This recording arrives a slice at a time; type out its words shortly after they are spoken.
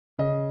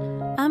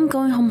I'm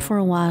going home for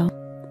a while.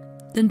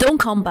 Then don't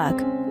come back.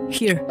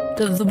 Here,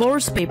 the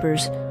divorce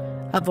papers.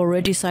 I've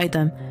already signed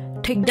them.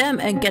 Take them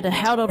and get the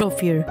hell out of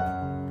here.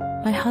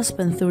 My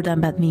husband threw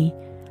them at me.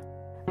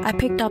 I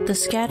picked up the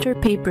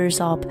scattered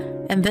papers up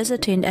and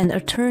visited an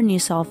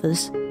attorney's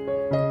office.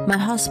 My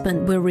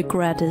husband will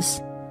regret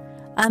this.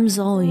 I'm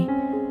Zoe,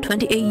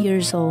 28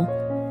 years old.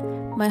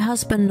 My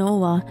husband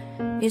Noah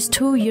is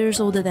 2 years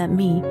older than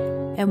me,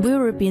 and we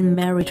were being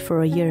married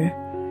for a year.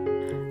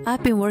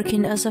 I've been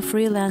working as a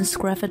freelance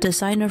graphic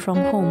designer from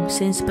home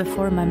since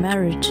before my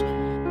marriage.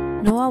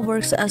 Noah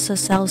works as a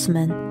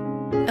salesman.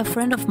 A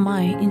friend of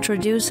mine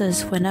introduced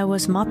us when I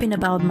was mopping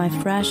about my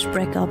fresh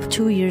breakup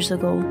 2 years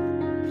ago.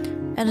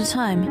 At the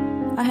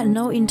time, I had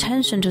no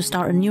intention to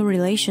start a new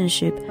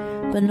relationship,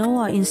 but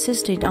Noah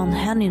insisted on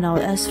hanging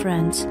out as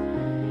friends.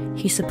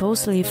 He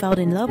supposedly fell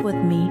in love with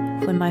me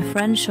when my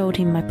friend showed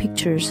him my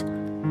pictures.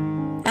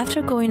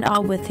 After going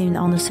out with him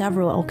on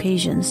several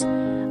occasions,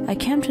 I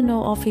came to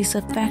know of his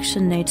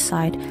affectionate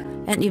side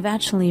and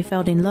eventually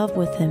fell in love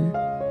with him.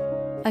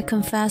 I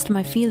confessed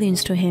my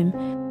feelings to him,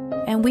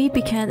 and we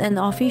became an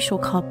official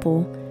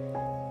couple.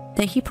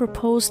 Then he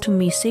proposed to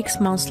me 6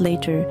 months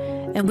later,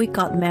 and we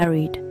got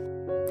married.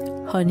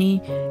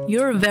 Honey,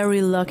 you're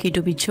very lucky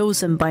to be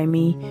chosen by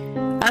me.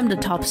 I'm the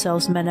top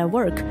salesman at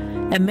work,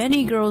 and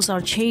many girls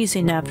are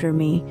chasing after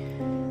me.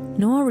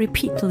 Noah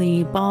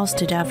repeatedly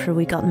boasted after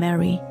we got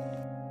married.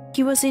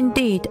 He was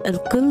indeed a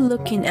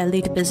good-looking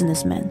elite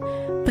businessman,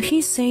 but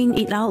his saying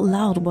it out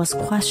loud was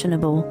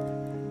questionable.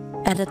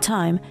 At the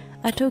time,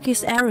 I took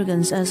his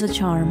arrogance as a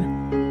charm.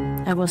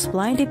 I was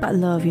blinded by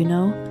love, you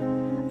know.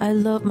 I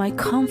love my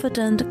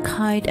confident,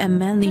 kind, and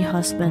manly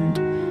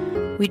husband.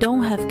 We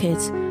don't have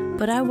kids,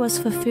 but I was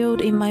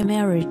fulfilled in my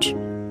marriage.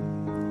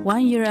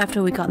 1 year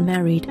after we got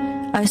married,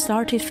 I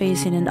started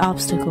facing an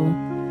obstacle.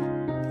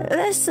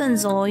 Listen,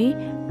 Zoe,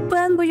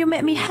 when will you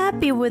make me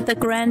happy with the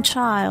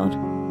grandchild?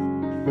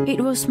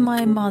 It was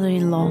my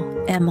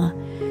mother-in-law, Emma.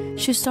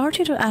 She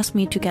started to ask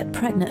me to get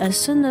pregnant as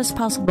soon as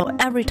possible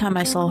every time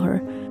I saw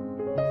her.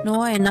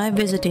 Noah and I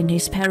visited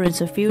his parents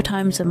a few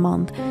times a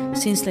month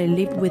since they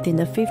lived within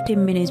a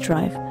 15-minute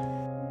drive.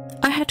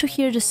 I had to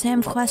hear the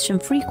same question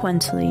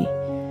frequently.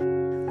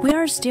 We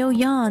are still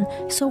young,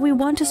 so we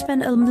want to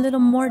spend a little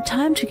more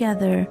time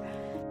together.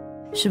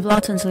 She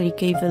blatantly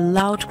gave a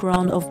loud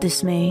groan of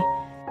dismay.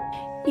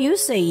 You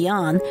say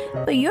young,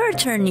 but you're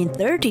turning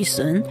 30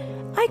 soon.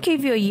 I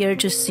gave you a year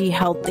to see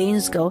how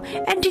things go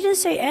and didn't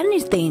say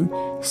anything,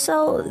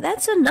 so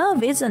that's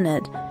enough, isn't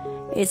it?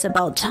 It's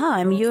about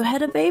time you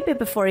had a baby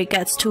before it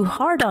gets too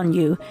hard on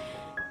you.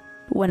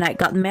 When I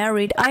got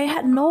married, I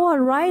had Noah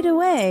right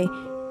away.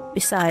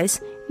 Besides,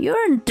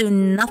 you're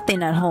doing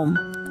nothing at home,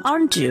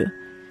 aren't you?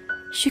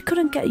 She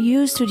couldn't get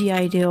used to the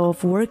idea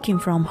of working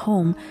from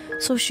home,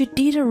 so she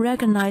didn't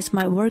recognize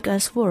my work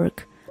as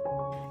work.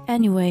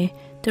 Anyway,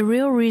 the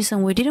real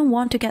reason we didn't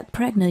want to get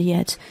pregnant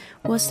yet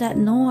was that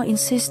Noah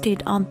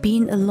insisted on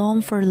being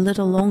alone for a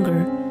little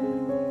longer.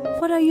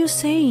 What are you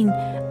saying?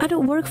 I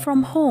don't work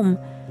from home.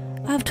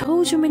 I've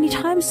told you many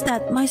times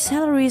that my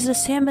salary is the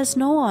same as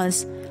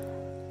Noah's.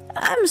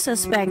 I'm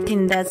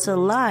suspecting that's a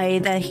lie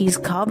that he's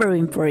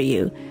covering for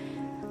you.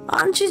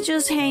 Aren't you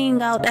just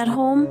hanging out at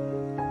home?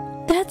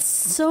 That's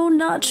so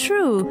not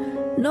true.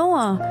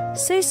 Noah,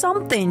 say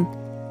something.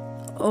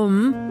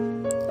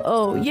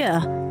 Oh,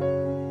 yeah.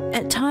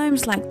 At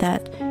times like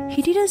that,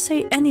 he didn't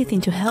say anything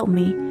to help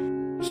me.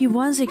 He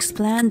once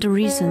explained the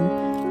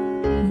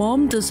reason.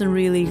 Mom doesn't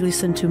really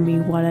listen to me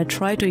when I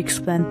try to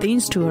explain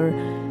things to her.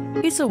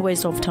 It's a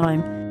waste of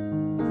time.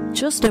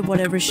 Just let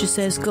whatever she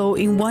says go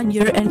in 1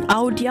 ear and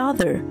out the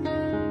other.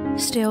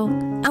 Still,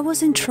 I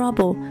was in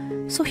trouble,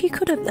 so he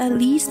could have at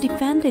least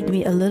defended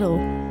me a little.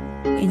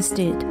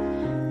 Instead,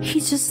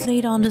 he just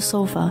laid on the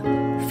sofa,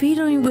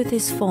 fiddling with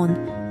his phone,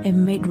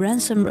 and made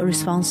random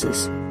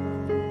responses.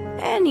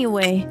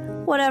 Anyway,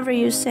 whatever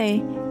you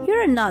say,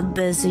 you're not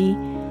busy.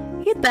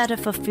 You'd better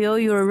fulfill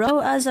your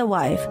role as a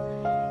wife.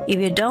 If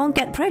you don't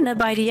get pregnant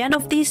by the end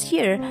of this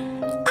year,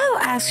 I'll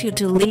ask you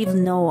to leave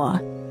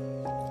Noah.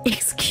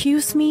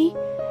 Excuse me?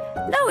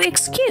 No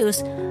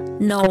excuse.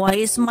 Noah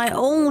is my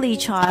only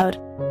child.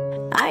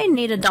 I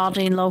need a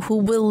daughter-in-law who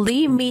will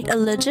leave me a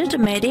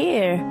legitimate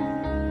heir.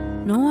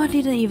 Noah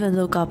didn't even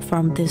look up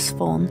from this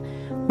phone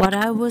while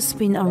I was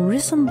being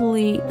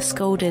unreasonably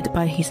scolded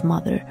by his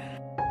mother.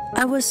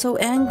 I was so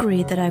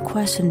angry that I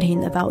questioned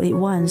him about it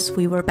once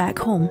we were back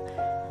home.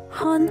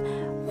 Hon,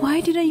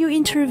 why didn't you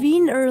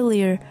intervene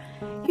earlier?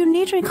 You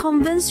need to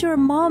convince your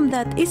mom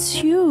that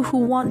it's you who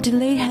won't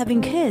delay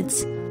having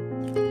kids.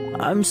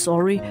 I'm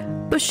sorry,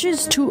 but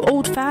she's too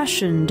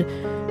old-fashioned.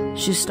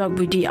 She's stuck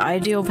with the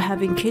idea of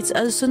having kids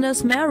as soon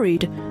as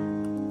married.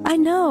 I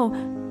know,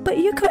 but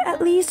you could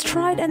at least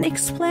try and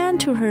explain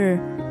to her.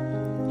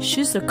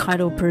 She's the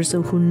kind of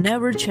person who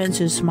never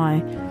changes her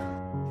mind.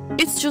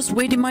 It's just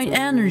wasting my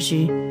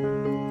energy.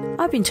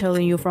 I've been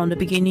telling you from the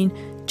beginning,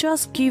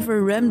 just give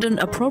her random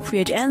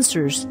appropriate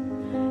answers.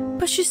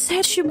 But she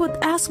said she would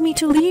ask me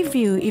to leave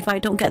you if I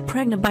don't get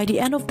pregnant by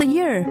the end of the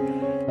year.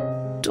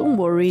 Don't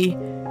worry.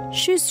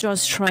 She's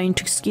just trying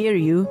to scare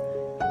you.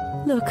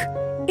 Look,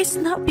 it's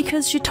not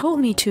because she told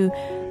me to,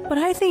 but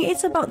I think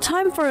it's about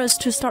time for us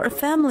to start a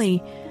family.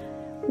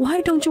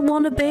 Why don't you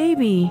want a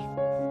baby?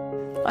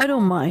 I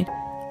don't mind.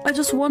 I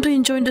just want to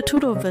enjoy the two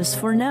of us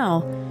for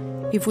now.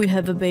 If we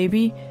have a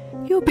baby,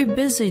 you'll be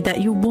busy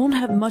that you won't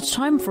have much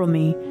time for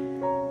me.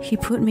 He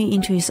put me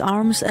into his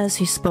arms as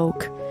he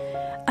spoke.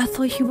 I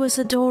thought he was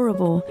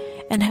adorable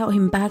and held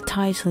him back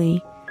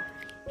tightly.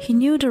 He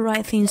knew the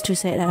right things to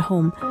say at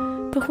home,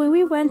 but when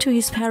we went to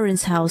his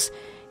parents' house,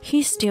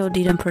 he still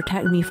didn't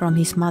protect me from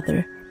his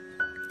mother.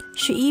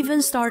 She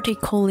even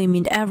started calling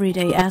me every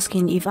day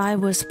asking if I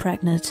was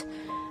pregnant.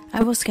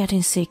 I was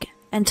getting sick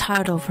and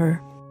tired of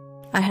her.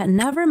 I had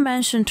never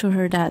mentioned to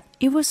her that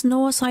it was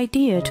Noah's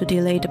idea to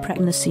delay the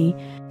pregnancy.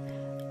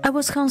 I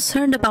was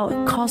concerned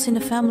about causing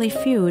a family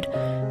feud,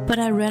 but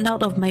I ran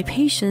out of my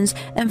patience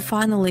and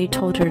finally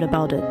told her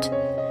about it.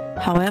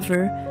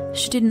 However,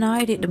 she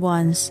denied it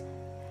once.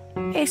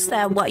 Is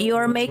that what you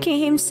are making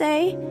him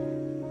say?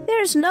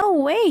 There's no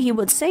way he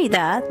would say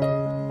that.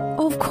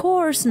 Of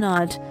course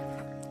not.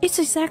 It's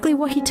exactly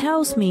what he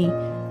tells me.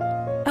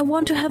 I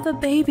want to have a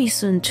baby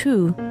soon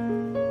too.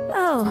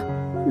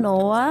 Oh,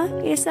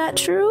 Noah, is that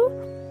true?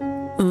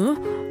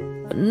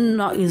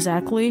 Not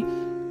exactly.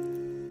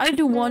 I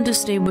do want to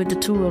stay with the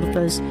two of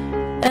us,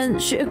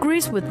 and she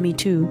agrees with me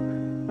too.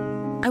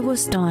 I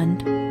was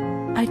stunned.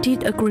 I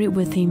did agree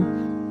with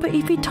him, but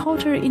if he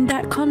told her in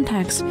that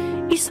context,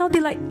 it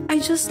sounded like I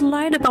just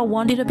lied about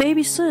wanting a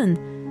baby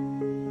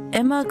soon.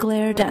 Emma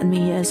glared at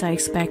me as I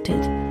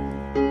expected.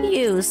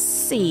 You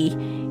see,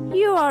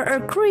 you are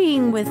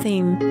agreeing with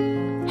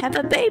him. Have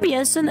a baby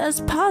as soon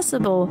as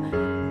possible.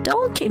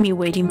 Don't keep me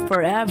waiting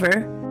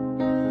forever.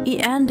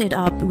 It ended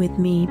up with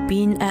me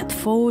being at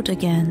fault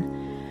again.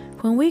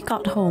 When we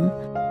got home,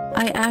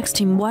 I asked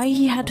him why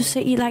he had to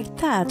say it like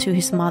that to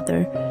his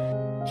mother.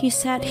 He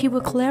said he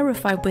would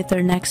clarify with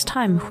her next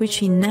time, which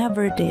he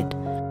never did.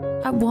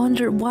 I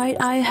wondered why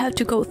I had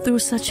to go through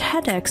such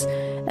headaches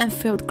and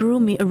felt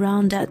gloomy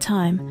around that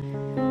time.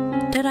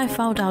 Then I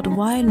found out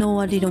why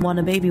Noah didn't want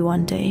a baby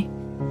one day.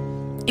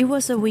 It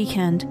was a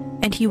weekend,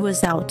 and he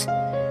was out.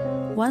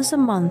 Once a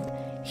month,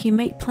 he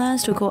made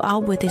plans to go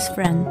out with his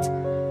friends.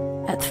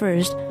 At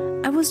first,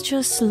 I was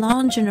just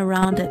lounging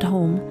around at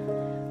home.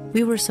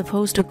 We were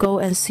supposed to go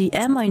and see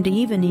Emma in the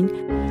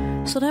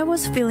evening, so I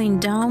was feeling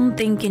down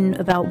thinking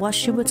about what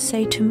she would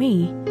say to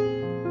me.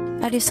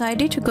 I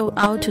decided to go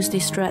out to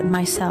distract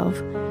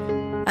myself.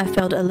 I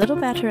felt a little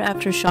better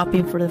after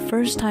shopping for the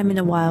first time in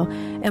a while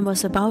and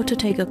was about to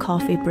take a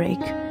coffee break.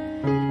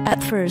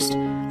 At first,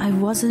 I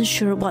wasn't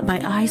sure what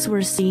my eyes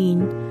were seeing.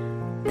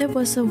 There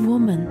was a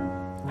woman,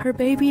 her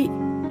baby,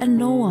 and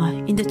Noah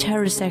in the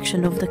terrace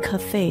section of the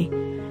cafe.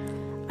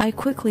 I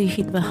quickly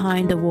hid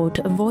behind the wall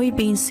to avoid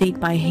being seen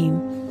by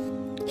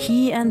him.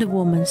 He and the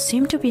woman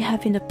seemed to be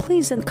having a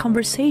pleasant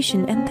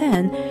conversation, and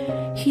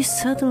then he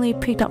suddenly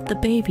picked up the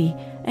baby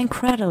and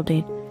cradled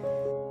it.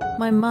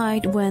 My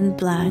mind went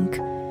blank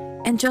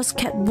and just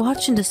kept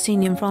watching the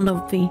scene in front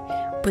of me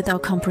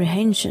without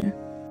comprehension.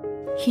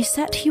 He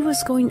said he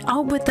was going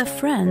out with a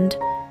friend,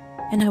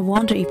 and I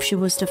wondered if she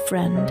was the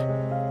friend.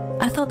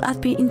 I thought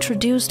I'd be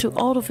introduced to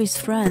all of his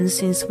friends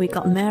since we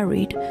got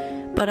married,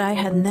 but I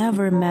had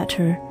never met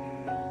her.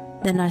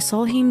 Then I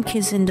saw him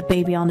kissing the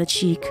baby on the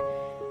cheek.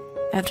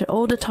 After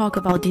all the talk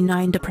about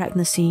denying the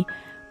pregnancy,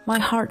 my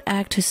heart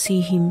ached to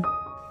see him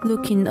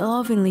looking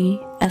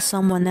lovingly at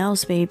someone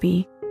else's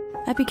baby.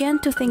 I began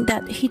to think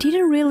that he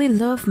didn't really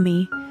love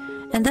me,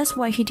 and that's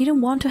why he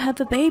didn't want to have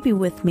a baby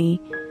with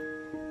me.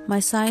 My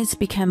sight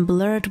became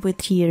blurred with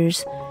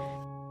tears.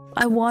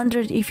 I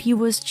wondered if he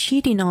was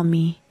cheating on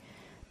me.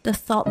 The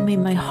thought made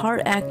my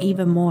heart ache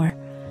even more.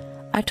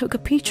 I took a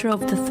picture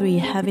of the three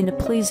having a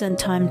pleasant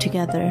time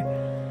together.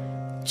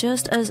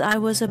 Just as I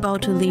was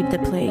about to leave the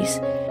place,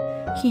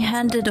 he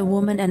handed the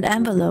woman an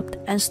envelope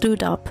and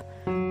stood up.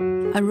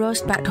 I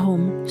rushed back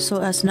home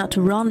so as not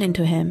to run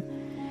into him.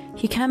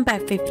 He came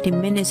back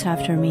 15 minutes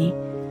after me.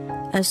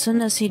 As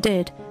soon as he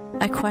did,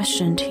 I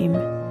questioned him.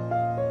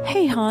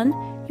 Hey hon,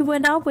 you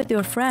went out with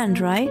your friend,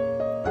 right?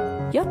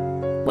 Yep,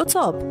 what's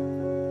up?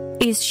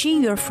 Is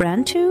she your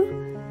friend too?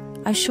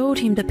 I showed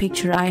him the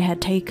picture I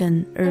had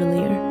taken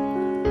earlier.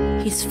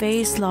 His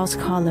face lost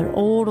color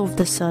all of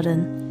a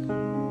sudden.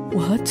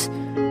 What?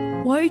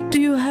 Why do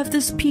you have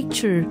this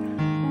picture?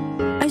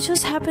 I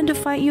just happened to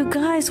find you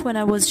guys when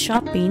I was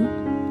shopping.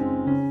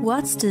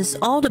 What's this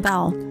all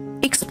about?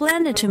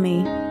 Explain it to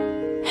me.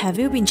 Have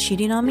you been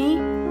cheating on me?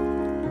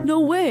 No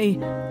way!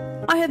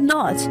 I have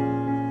not.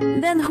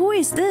 Then who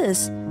is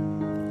this?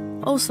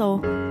 Also,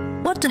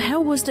 what the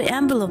hell was the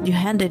envelope you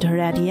handed her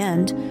at the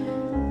end?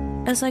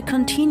 As I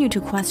continued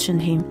to question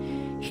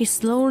him, he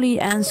slowly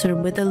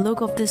answered with a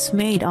look of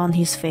dismay on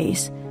his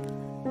face.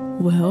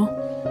 Well,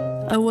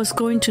 I was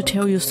going to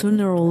tell you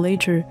sooner or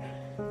later.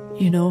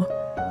 You know,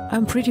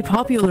 I'm pretty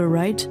popular,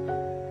 right?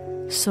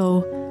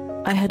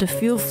 So, I had a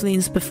few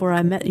flings before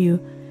I met you,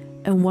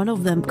 and one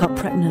of them got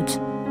pregnant.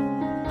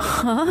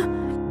 Huh?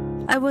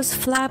 I was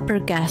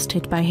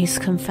flabbergasted by his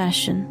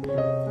confession.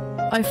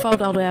 I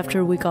found out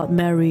after we got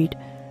married.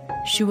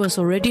 She was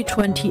already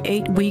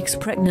 28 weeks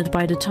pregnant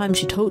by the time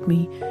she told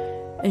me,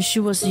 and she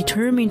was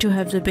determined to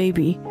have the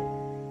baby.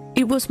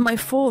 It was my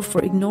fault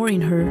for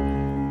ignoring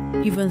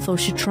her, even though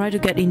she tried to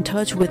get in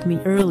touch with me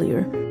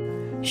earlier.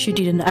 She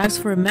didn't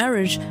ask for a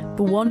marriage,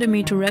 but wanted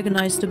me to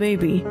recognize the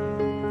baby.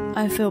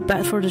 I felt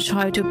bad for the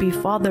child to be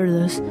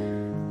fatherless,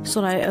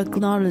 so I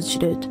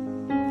acknowledged it.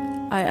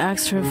 I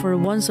asked her for a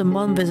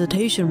once-a-month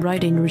visitation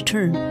right in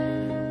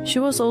return. She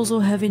was also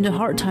having a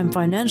hard time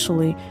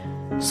financially,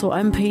 so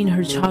I'm paying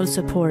her child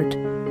support.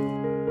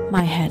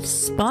 My head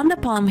spun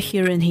upon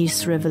hearing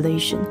his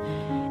revelation,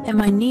 and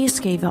my knees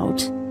gave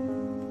out.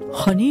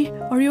 Honey,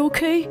 are you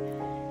okay?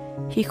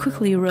 He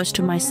quickly rushed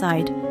to my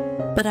side,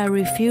 but I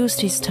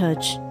refused his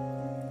touch.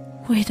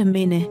 Wait a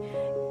minute,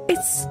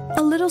 it's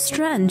a little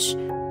strange.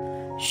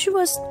 She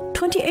was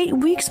 28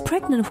 weeks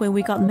pregnant when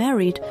we got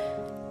married.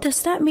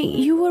 Does that mean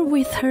you were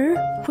with her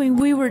when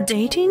we were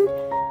dating?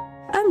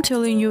 I'm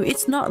telling you,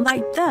 it's not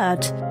like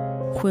that.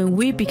 When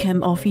we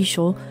became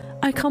official,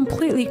 I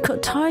completely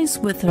cut ties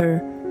with her.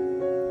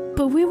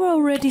 But we were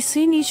already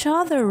seeing each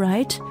other,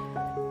 right?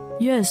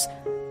 Yes,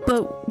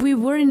 but we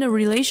weren't in a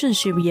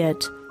relationship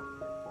yet.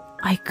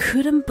 I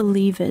couldn't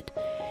believe it.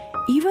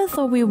 Even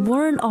though we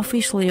weren't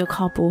officially a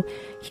couple,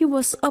 he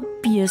was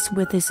obvious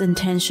with his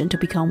intention to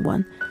become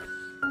one.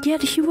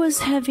 Yet he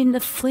was having a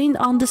fling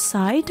on the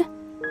side?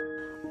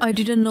 I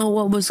didn't know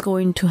what was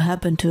going to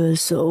happen to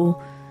us,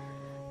 so...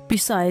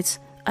 Besides,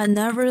 I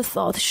never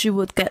thought she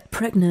would get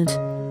pregnant.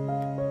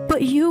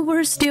 But you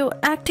were still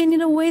acting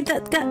in a way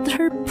that got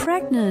her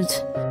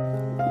pregnant.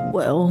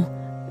 Well,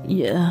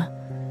 yeah,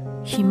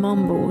 he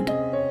mumbled.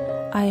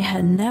 I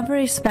had never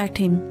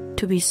expected him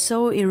to be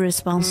so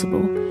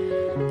irresponsible.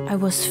 I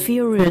was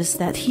furious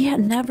that he had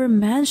never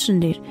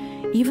mentioned it,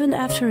 even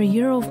after a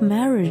year of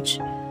marriage.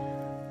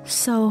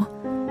 So,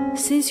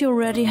 since you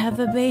already have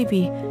a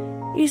baby,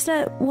 is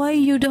that why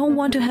you don't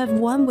want to have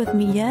one with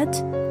me yet?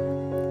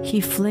 He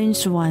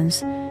flinched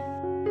once,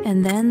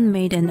 and then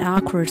made an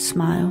awkward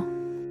smile.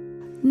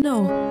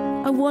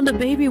 No, I want a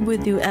baby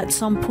with you at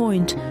some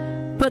point,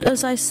 but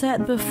as I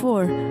said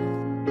before,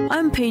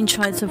 I'm paying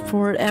child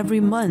support every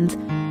month.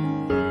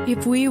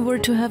 If we were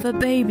to have a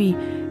baby,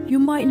 you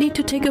might need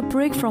to take a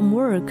break from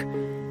work.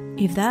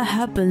 If that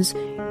happens,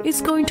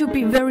 it's going to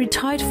be very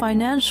tight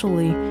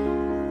financially.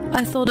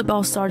 I thought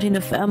about starting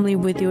a family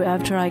with you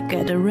after I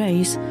get a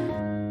raise.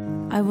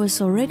 I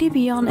was already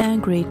beyond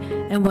angry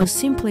and was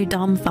simply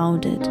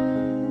dumbfounded.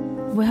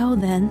 Well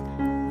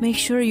then, make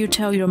sure you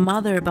tell your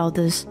mother about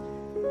this.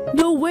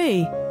 No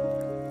way!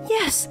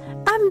 Yes,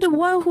 I'm the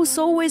one who's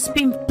always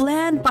been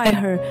blamed by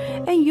her,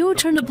 and you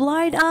turned a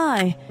blind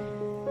eye.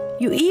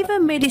 You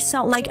even made it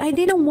sound like I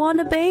didn't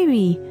want a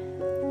baby.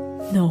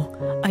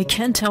 No, I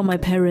can't tell my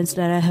parents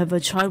that I have a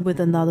child with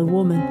another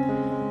woman.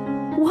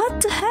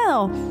 What the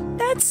hell?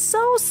 That's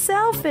so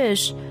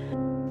selfish.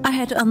 I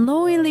had to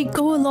unknowingly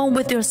go along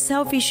with your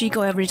selfish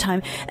ego every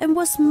time and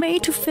was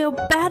made to feel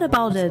bad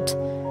about it.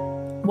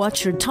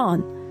 Watch your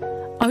tone.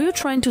 Are you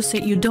trying to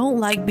say you don't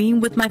like being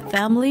with my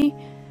family?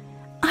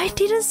 I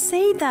didn't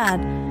say that.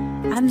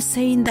 I'm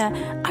saying that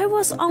I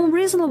was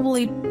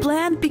unreasonably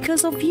bland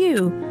because of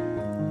you.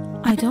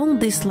 I don't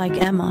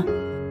dislike Emma.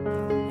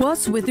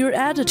 What's with your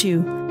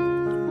attitude?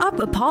 I've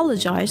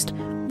apologized.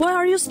 Why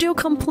are you still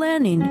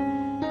complaining?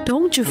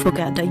 Don't you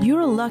forget that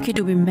you're lucky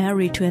to be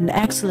married to an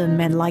excellent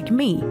man like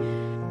me.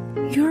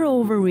 You're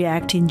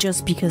overreacting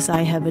just because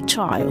I have a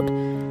child.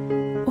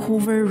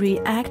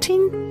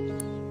 Overreacting?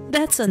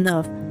 That's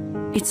enough.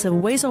 It's a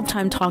waste of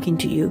time talking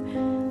to you.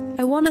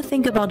 I want to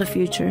think about the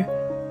future,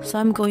 so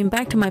I'm going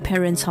back to my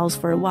parents' house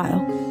for a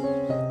while.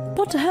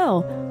 What the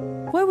hell?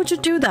 Why would you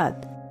do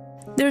that?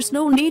 There's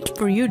no need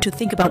for you to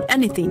think about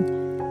anything.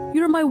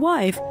 You're my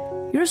wife.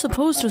 You're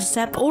supposed to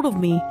accept all of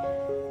me.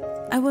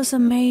 I was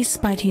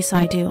amazed by his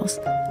ideals.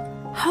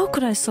 How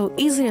could I so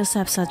easily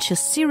accept such a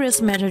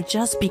serious matter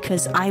just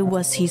because I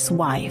was his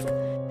wife?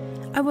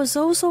 I was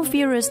also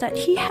furious that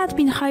he had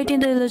been hiding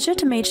the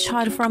illegitimate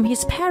child from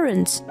his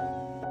parents.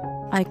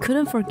 I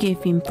couldn't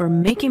forgive him for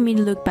making me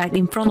look bad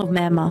in front of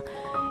Mama,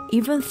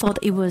 even thought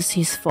it was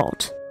his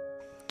fault.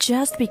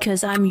 Just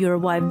because I'm your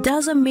wife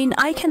doesn't mean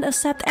I can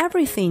accept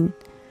everything.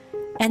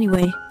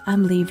 Anyway,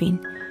 I'm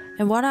leaving,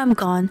 and while I'm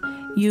gone,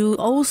 you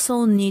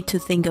also need to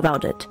think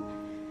about it.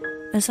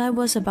 As I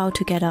was about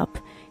to get up,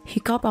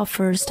 he got up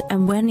first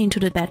and went into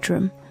the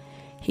bedroom.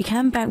 He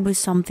came back with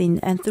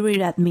something and threw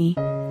it at me.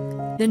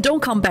 Then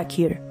don't come back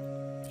here.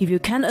 If you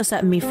can't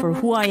accept me for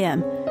who I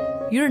am,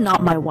 you're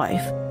not my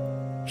wife.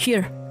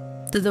 Here,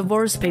 the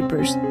divorce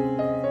papers.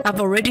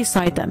 I've already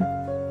signed them.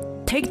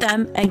 Take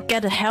them and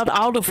get the hell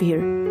out of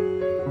here.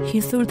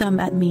 He threw them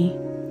at me.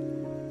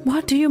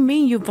 What do you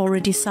mean you've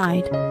already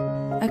signed?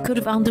 I could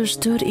have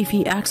understood if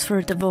he asked for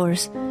a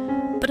divorce,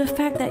 but the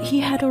fact that he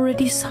had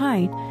already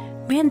signed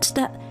meant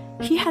that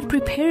he had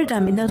prepared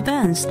them in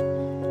advance.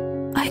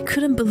 I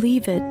couldn't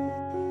believe it.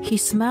 He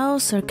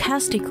smiled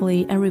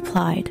sarcastically and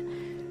replied,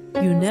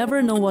 You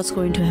never know what's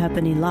going to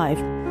happen in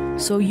life,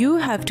 so you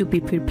have to be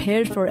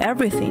prepared for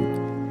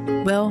everything.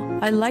 Well,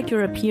 I like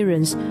your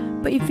appearance,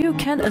 but if you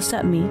can't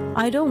accept me,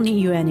 I don't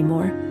need you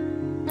anymore.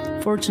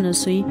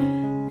 Fortunately,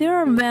 there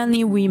are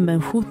many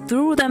women who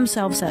threw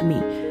themselves at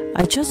me.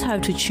 I just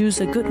have to choose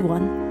a good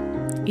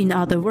one. In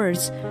other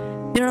words,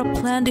 there are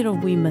plenty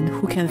of women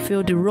who can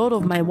fill the role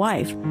of my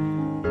wife.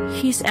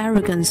 His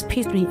arrogance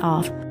pissed me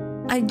off.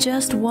 I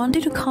just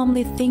wanted to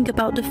calmly think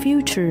about the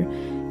future,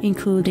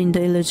 including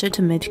the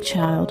illegitimate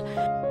child.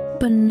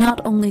 But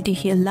not only did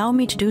he allow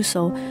me to do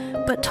so,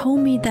 but told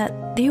me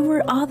that there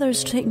were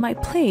others to take my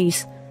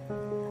place.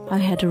 I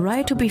had the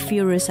right to be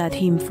furious at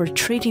him for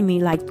treating me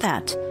like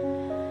that.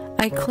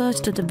 I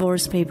clutched the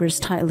divorce papers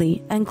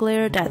tightly and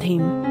glared at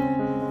him.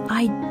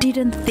 I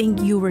didn't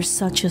think you were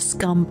such a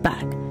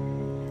scumbag.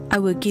 I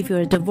will give you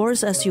a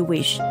divorce as you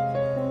wish.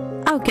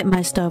 I'll get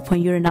my stuff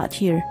when you're not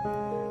here.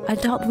 I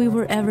doubt we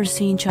will ever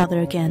see each other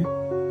again.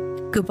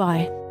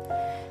 Goodbye.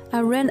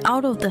 I ran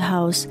out of the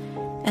house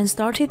and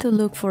started to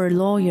look for a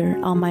lawyer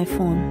on my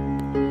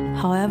phone.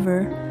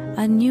 However,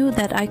 I knew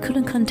that I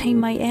couldn't contain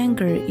my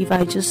anger if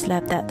I just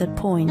left at that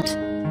point.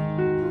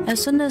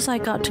 As soon as I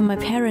got to my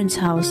parents'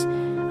 house,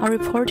 I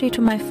reported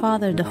to my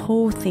father the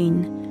whole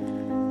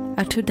thing.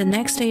 I took the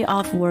next day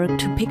off work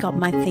to pick up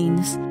my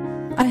things.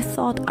 I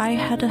thought I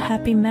had a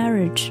happy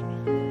marriage.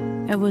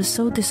 I was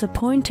so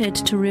disappointed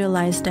to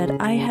realize that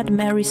I had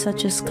married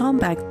such a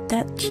scumbag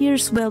that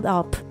tears welled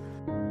up.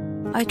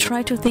 I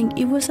tried to think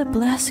it was a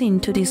blessing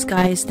to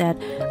disguise that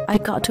I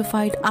got to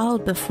find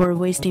out before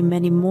wasting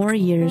many more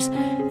years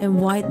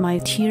and wiped my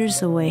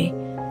tears away.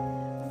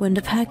 When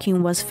the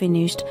packing was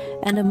finished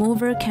and the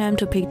mover came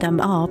to pick them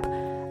up,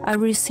 I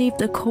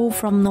received a call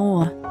from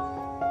Noah.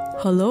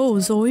 Hello,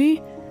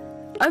 Zoe?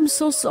 I'm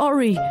so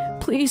sorry.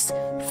 Please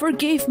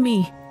forgive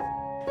me.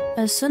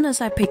 As soon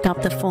as I picked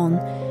up the phone,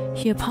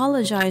 he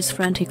apologized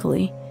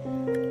frantically.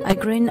 I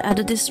grinned at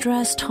the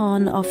distressed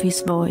tone of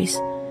his voice.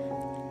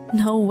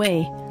 No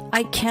way,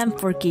 I can't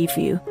forgive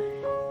you.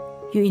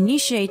 You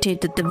initiated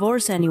the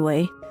divorce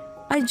anyway.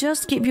 I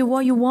just gave you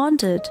what you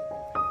wanted.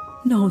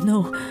 No,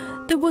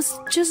 that was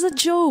just a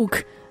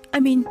joke.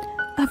 I mean,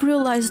 I've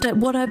realized that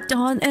what I've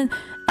done and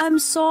I'm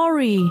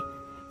sorry.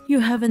 You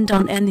haven't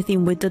done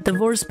anything with the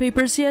divorce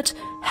papers yet,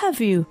 have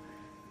you?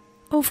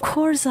 Of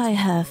course I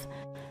have.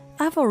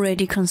 I've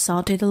already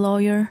consulted a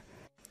lawyer.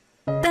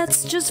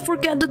 Let's just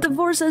forget the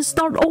divorce and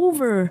start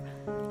over.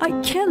 I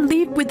can't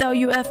live without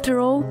you after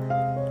all.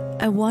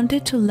 I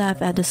wanted to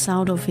laugh at the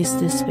sound of his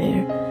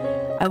despair.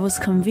 I was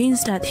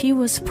convinced that he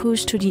was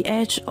pushed to the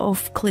edge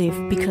of the cliff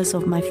because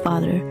of my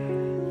father.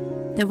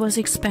 That was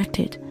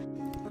expected.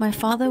 My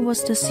father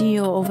was the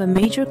CEO of a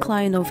major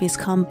client of his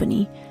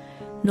company.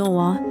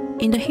 Noah,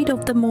 in the heat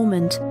of the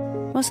moment,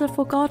 must have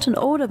forgotten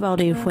all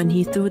about it when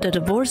he threw the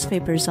divorce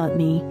papers at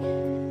me.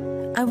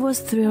 I was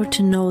thrilled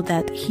to know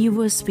that he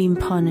was being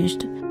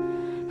punished.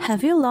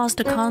 Have you lost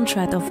the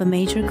contract of a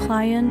major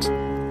client?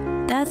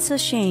 That's a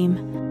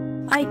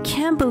shame. I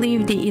can't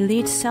believe the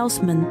elite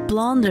salesman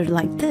blundered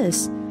like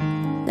this.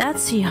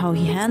 Let's see how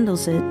he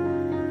handles it.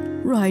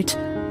 Right,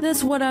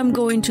 that's what I'm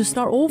going to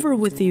start over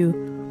with you.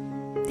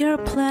 There are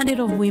plenty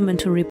of women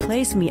to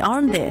replace me,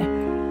 aren't there?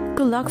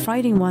 Good luck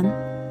finding one.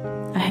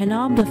 I hung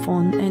up the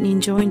phone and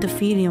enjoyed the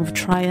feeling of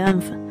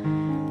triumph.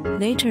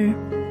 Later,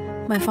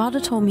 my father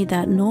told me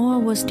that Noah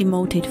was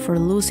demoted for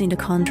losing the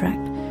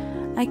contract.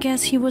 I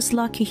guess he was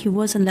lucky he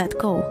wasn't let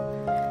go.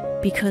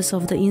 Because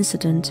of the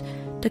incident,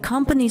 the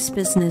company's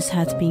business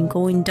had been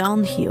going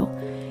downhill,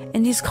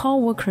 and his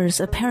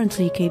co-workers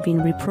apparently gave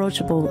him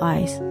reproachable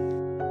eyes.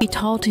 He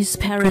told his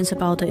parents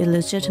about the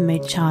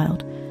illegitimate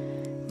child.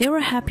 They were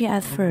happy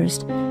at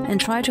first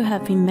and tried to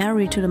have him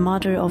married to the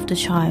mother of the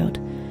child.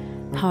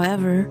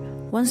 However,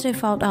 once they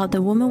found out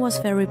the woman was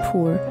very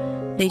poor,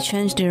 they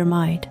changed their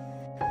mind.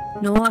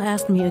 Noah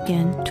asked me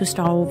again to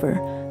start over,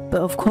 but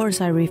of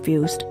course I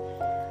refused.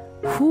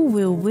 Who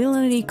will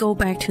willingly go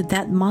back to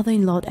that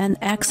mother-in-law and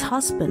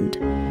ex-husband?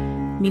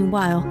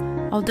 Meanwhile,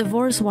 our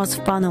divorce was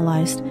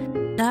finalized,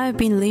 and I have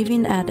been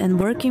living at and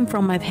working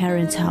from my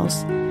parents'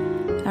 house.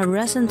 I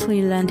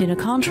recently landed a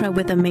contract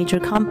with a major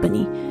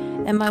company,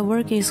 and my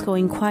work is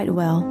going quite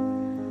well.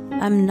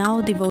 I'm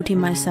now devoting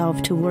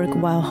myself to work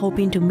while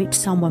hoping to meet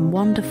someone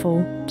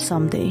wonderful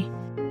someday.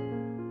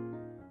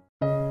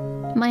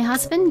 My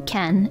husband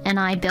Ken and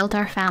I built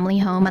our family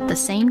home at the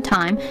same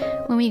time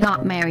when we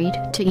got married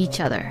to each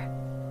other.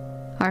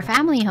 Our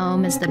family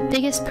home is the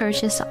biggest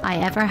purchase I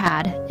ever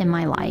had in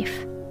my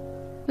life.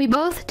 We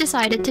both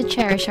decided to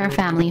cherish our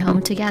family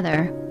home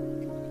together.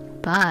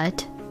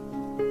 But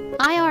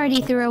I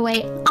already threw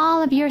away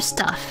all of your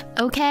stuff,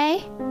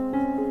 okay?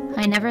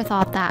 I never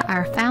thought that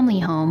our family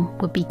home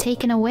would be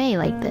taken away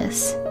like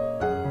this.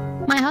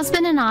 My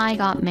husband and I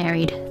got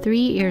married 3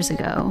 years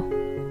ago.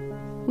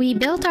 We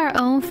built our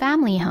own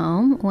family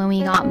home when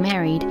we got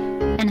married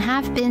and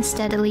have been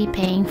steadily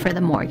paying for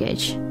the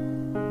mortgage.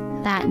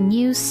 That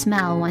new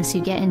smell once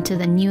you get into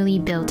the newly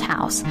built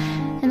house,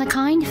 and the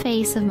kind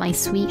face of my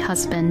sweet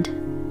husband.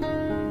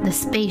 The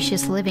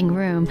spacious living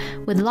room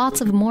with lots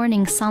of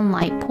morning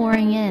sunlight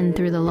pouring in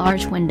through the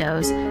large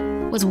windows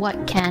was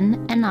what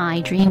Ken and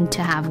I dreamed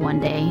to have one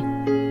day.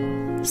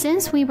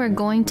 Since we were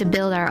going to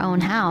build our own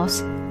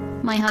house,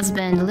 my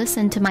husband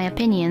listened to my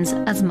opinions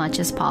as much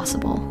as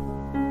possible.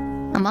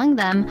 Among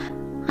them,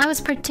 I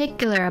was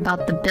particular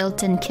about the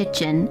built-in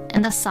kitchen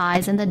and the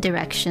size and the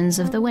directions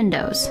of the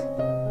windows.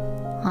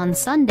 On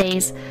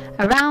Sundays,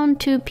 around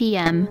 2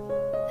 p.m.,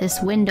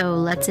 this window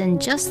lets in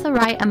just the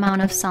right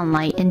amount of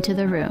sunlight into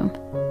the room.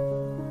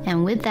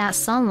 And with that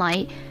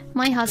sunlight,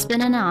 my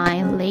husband and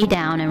I lay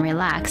down and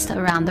relaxed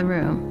around the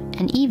room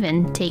and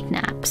even take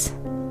naps.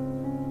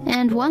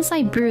 And once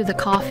I brew the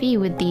coffee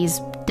with these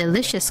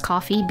delicious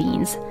coffee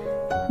beans,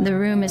 the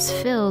room is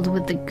filled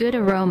with the good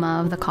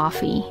aroma of the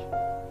coffee.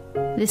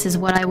 This is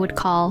what I would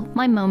call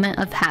my moment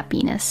of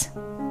happiness.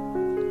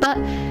 But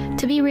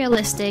to be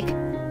realistic,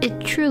 it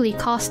truly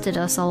costed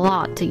us a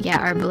lot to get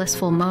our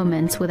blissful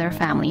moments with our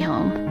family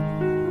home.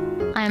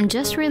 I am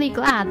just really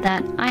glad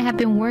that I have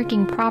been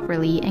working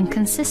properly and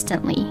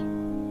consistently.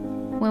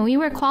 When we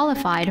were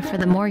qualified for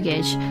the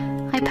mortgage,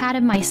 I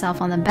patted myself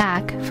on the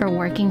back for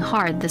working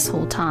hard this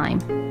whole time.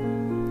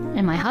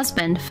 And my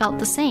husband felt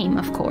the same,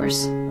 of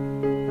course.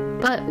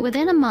 But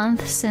within a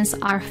month since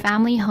our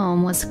family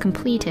home was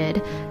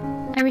completed,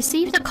 I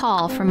received a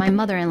call from my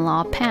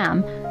mother-in-law,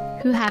 Pam,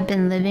 who had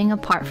been living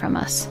apart from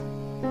us.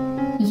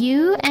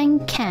 You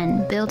and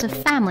Ken built a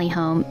family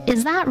home,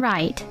 is that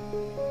right?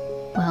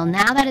 Well,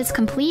 now that it's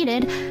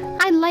completed,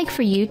 I'd like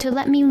for you to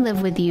let me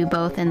live with you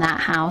both in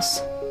that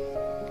house.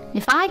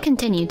 If I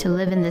continue to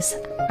live in this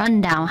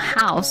rundown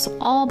house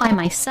all by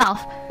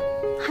myself,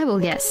 I will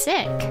get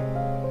sick.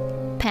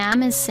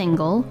 Pam is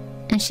single,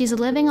 and she's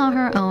living on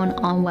her own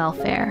on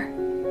welfare.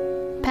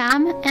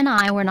 Pam and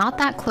I were not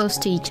that close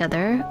to each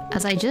other,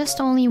 as I just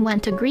only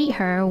went to greet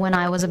her when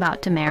I was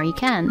about to marry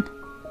Ken.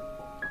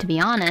 To be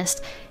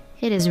honest,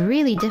 it is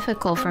really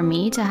difficult for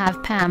me to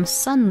have Pam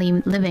suddenly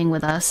living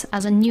with us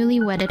as a newly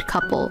wedded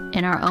couple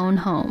in our own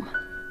home.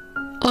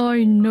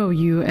 I know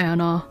you,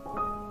 Anna.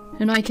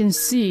 And I can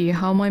see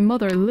how my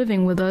mother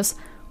living with us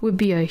would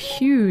be a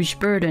huge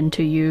burden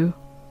to you.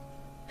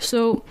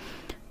 So,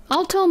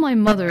 I'll tell my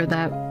mother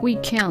that we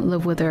can't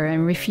live with her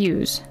and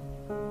refuse.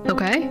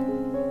 Okay?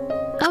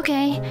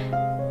 Okay,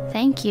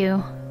 thank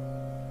you.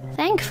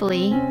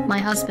 Thankfully, my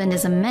husband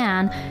is a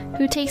man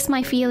who takes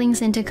my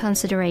feelings into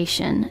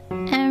consideration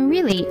and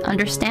really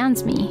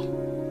understands me.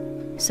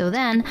 So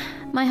then,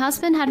 my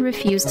husband had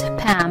refused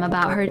Pam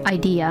about her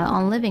idea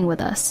on living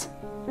with us.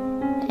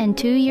 And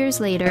 2 years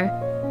later,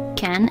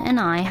 Ken and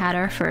I had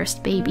our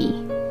first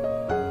baby.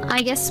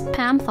 I guess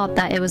Pam thought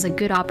that it was a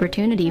good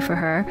opportunity for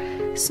her,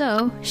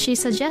 so she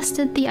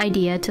suggested the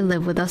idea to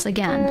live with us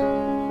again.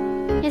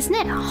 Isn't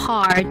it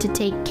hard to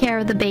take care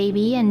of the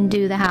baby and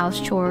do the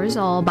house chores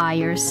all by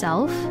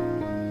yourself?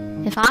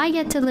 If I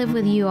get to live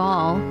with you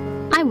all,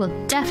 I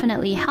will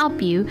definitely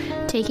help you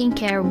taking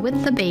care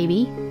with the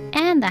baby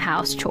and the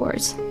house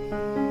chores.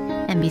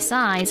 And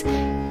besides,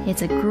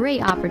 it's a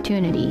great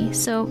opportunity,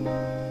 so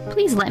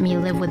please let me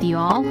live with you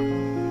all.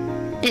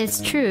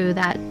 It's true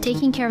that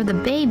taking care of the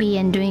baby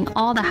and doing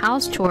all the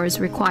house chores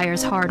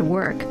requires hard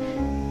work,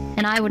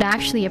 and I would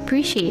actually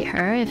appreciate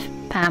her if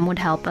Pam would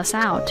help us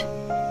out.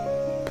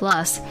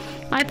 Plus,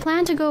 I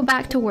plan to go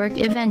back to work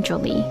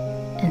eventually,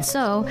 and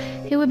so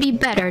it would be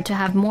better to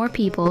have more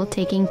people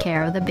taking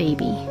care of the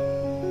baby.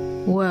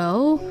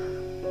 Well,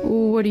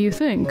 what do you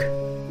think?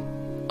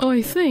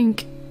 I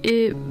think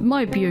it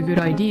might be a good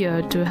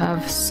idea to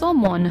have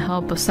someone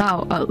help us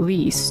out at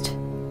least.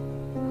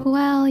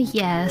 Well,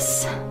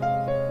 yes.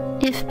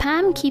 If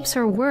Pam keeps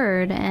her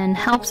word and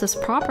helps us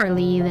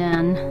properly,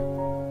 then...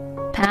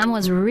 Pam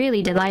was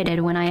really delighted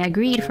when I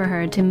agreed for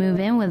her to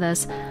move in with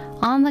us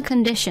on the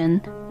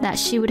condition that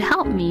she would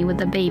help me with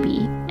the baby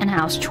and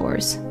house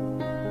chores.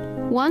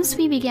 Once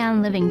we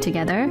began living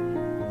together,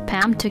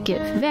 Pam took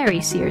it very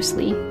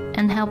seriously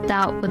and helped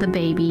out with the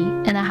baby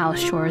and the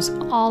house chores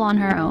all on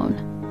her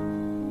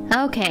own.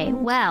 Okay,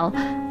 well,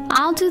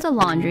 I'll do the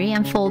laundry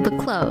and fold the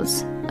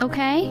clothes,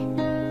 okay?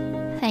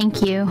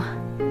 Thank you.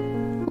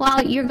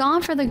 While you're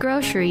gone for the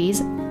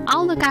groceries,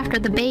 I'll look after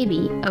the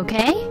baby,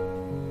 okay?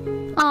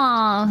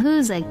 Aw,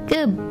 who's a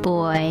good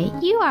boy?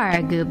 You are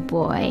a good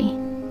boy.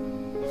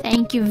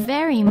 Thank you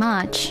very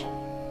much.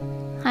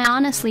 I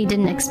honestly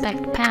didn't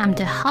expect Pam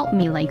to help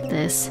me like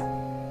this.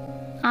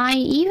 I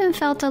even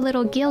felt a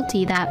little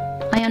guilty that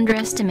I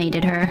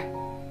underestimated her.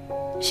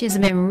 She's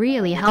been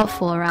really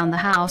helpful around the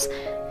house,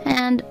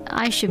 and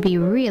I should be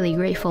really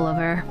grateful of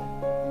her.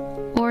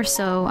 Or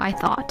so I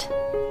thought.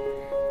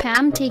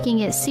 Pam taking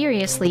it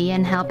seriously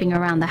and helping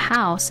around the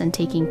house and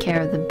taking care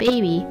of the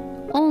baby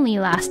only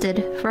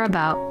lasted for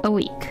about a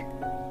week.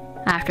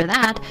 After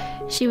that,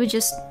 she would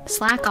just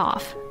slack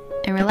off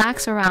and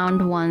relax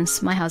around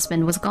once my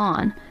husband was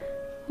gone,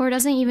 or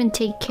doesn't even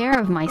take care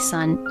of my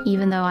son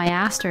even though I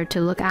asked her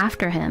to look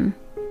after him.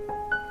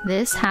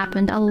 This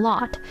happened a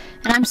lot,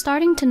 and I'm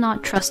starting to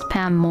not trust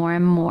Pam more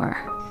and more.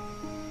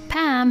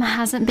 Pam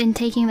hasn't been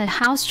taking the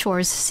house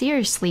chores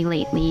seriously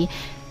lately,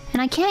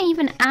 and I can't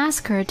even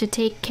ask her to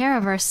take care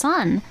of our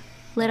son,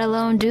 let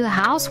alone do the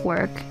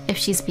housework, if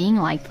she's being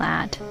like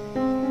that.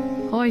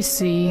 I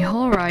see.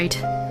 All right.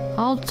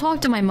 I'll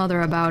talk to my mother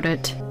about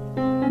it.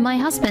 My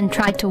husband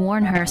tried to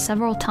warn her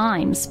several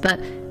times,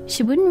 but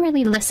she wouldn't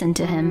really listen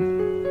to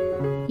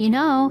him. You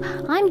know,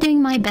 I'm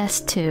doing my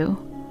best too.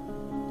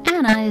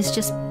 Anna is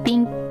just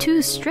being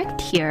too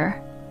strict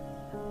here.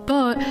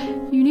 But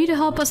you need to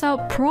help us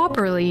out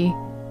properly.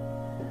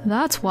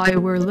 That's why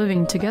we're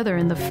living together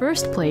in the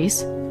first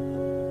place.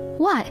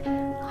 What?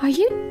 Are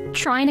you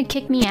trying to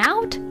kick me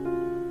out?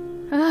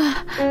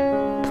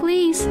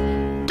 Please,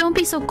 don't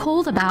be so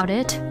cold about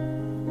it.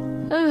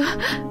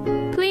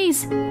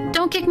 Please,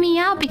 don't kick me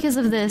out because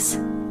of this.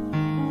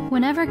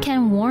 Whenever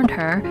Ken warned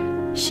her,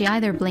 she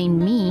either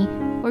blamed me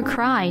or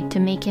cried to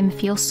make him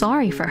feel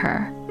sorry for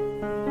her.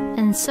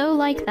 And so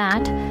like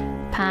that,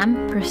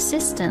 Pam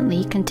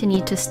persistently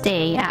continued to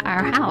stay at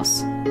our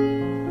house.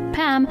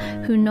 Pam,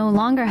 who no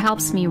longer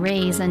helps me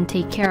raise and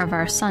take care of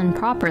our son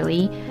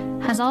properly,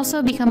 has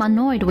also become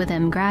annoyed with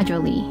him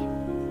gradually.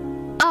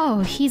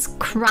 Oh, he's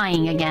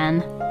crying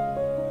again.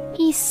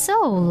 He's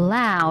so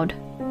loud.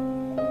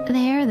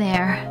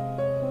 There.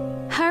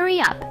 Hurry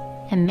up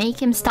and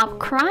make him stop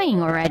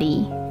crying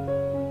already.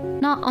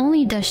 Not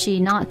only does she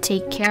not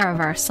take care of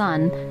our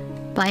son,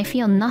 but I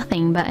feel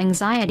nothing but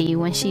anxiety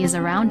when she is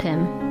around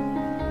him.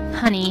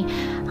 Honey,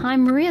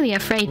 I'm really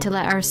afraid to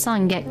let our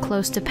son get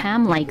close to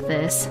Pam like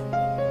this.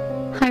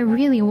 I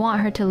really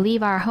want her to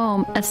leave our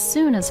home as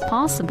soon as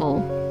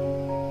possible.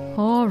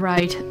 All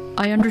right,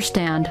 I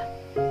understand.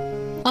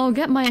 I'll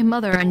get my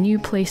mother a new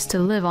place to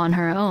live on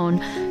her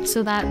own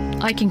so that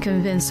I can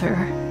convince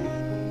her.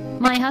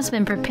 My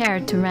husband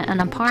prepared to rent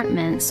an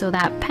apartment so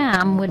that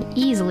Pam would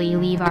easily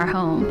leave our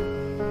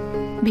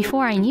home.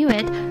 Before I knew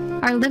it,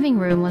 our living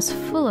room was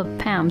full of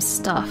Pam's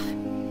stuff.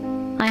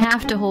 I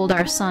have to hold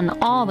our son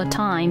all the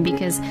time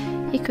because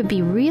it could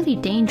be really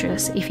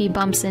dangerous if he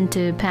bumps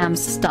into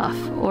Pam's stuff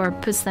or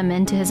puts them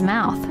into his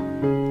mouth.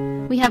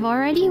 We have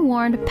already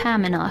warned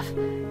Pam enough,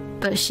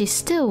 but she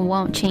still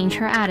won't change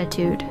her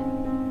attitude.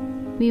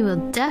 We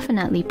will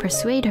definitely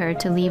persuade her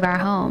to leave our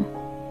home.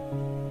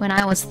 When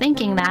I was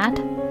thinking that,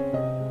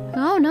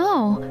 oh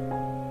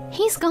no,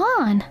 he's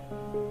gone.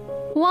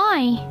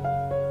 Why?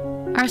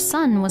 Our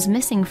son was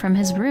missing from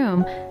his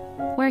room,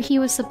 where he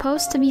was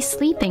supposed to be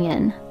sleeping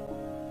in.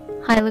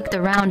 I looked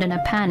around in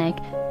a panic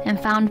and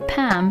found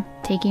Pam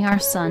taking our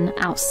son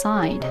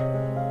outside.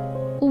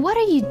 What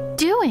are you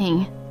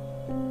doing?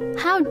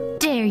 How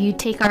dare you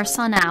take our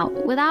son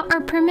out without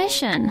our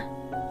permission?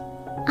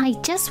 I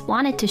just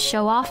wanted to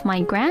show off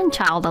my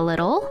grandchild a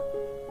little.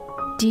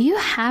 Do you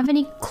have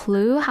any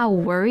clue how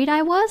worried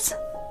I was?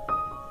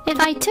 If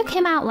I took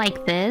him out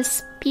like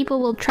this, people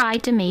will try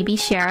to maybe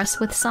share us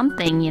with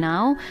something, you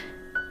know?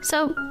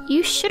 So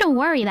you shouldn't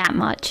worry that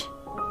much.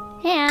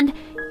 And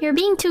you're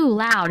being too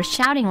loud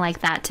shouting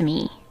like that to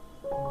me.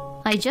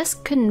 I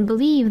just couldn't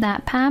believe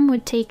that Pam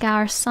would take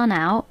our son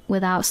out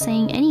without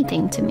saying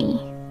anything to me.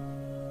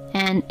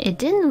 And it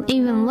didn't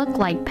even look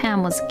like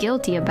Pam was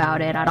guilty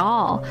about it at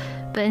all,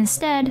 but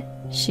instead,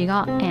 she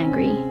got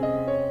angry.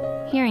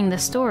 Hearing the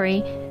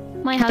story,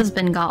 my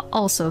husband got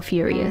also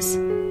furious.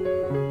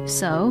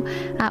 So,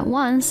 at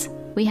once,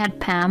 we had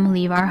Pam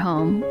leave our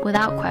home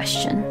without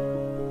question.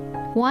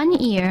 1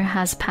 year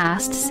has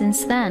passed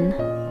since then.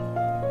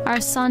 Our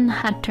son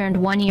had turned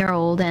 1 year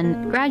old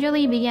and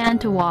gradually began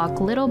to walk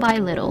little by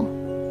little.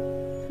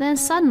 Then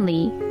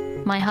suddenly,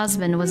 my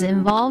husband was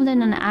involved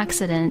in an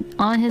accident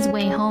on his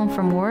way home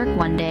from work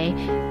one day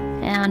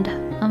and,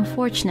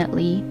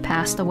 unfortunately,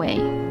 passed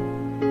away.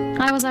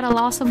 I was at a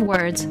loss of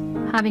words,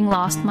 having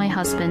lost my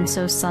husband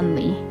so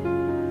suddenly.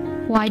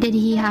 Why did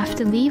he have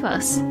to leave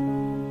us?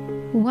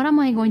 What am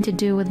I going to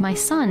do with my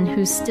son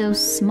who's still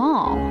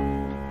small?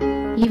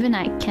 Even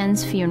at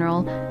Ken's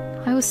funeral,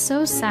 I was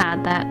so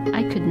sad that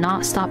I could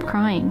not stop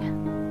crying.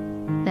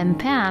 Then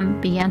Pam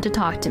began to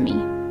talk to me.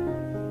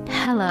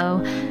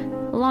 Hello,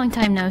 long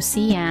time no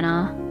see,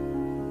 Anna.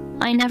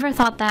 I never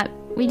thought that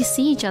we'd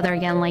see each other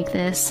again like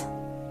this.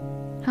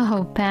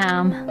 Oh,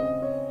 Pam.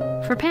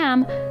 For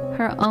Pam,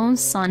 her own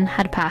son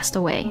had passed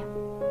away.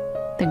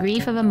 The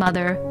grief of a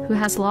mother who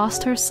has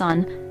lost her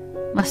son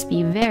must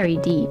be very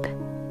deep.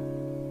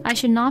 I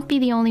should not be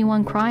the only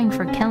one crying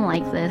for Ken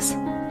like this.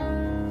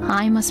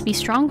 I must be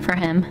strong for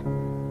him.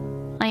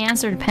 I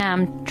answered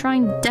Pam,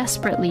 trying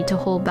desperately to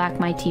hold back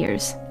my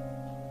tears.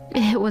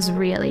 It was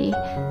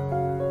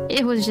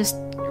just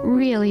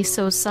really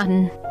so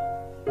sudden.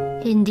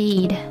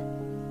 Indeed.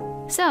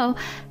 So,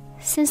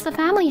 since the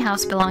family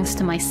house belongs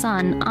to my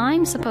son,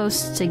 I'm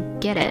supposed to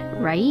get it,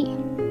 right?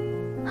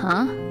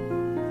 Huh?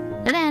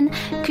 Then,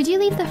 could you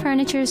leave the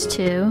furnitures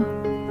too?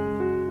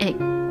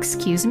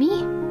 Excuse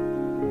me?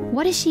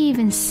 What is she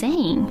even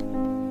saying?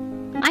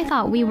 I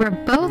thought we were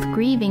both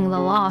grieving the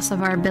loss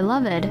of our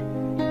beloved,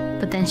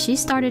 but then she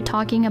started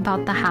talking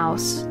about the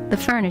house, the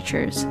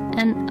furnitures,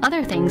 and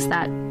other things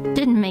that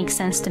didn't make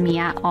sense to me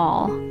at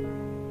all.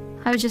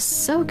 I was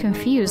just so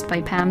confused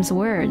by Pam's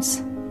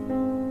words.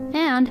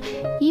 And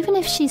even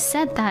if she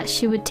said that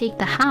she would take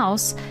the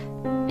house,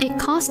 it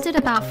costed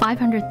about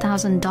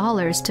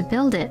 $500,000 to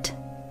build it.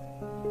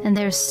 And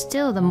there's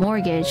still the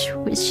mortgage,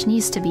 which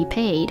needs to be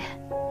paid.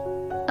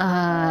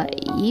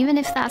 even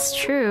if that's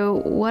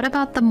true, what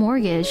about the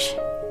mortgage?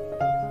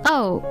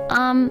 Oh,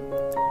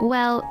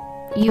 well,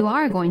 you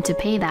are going to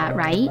pay that,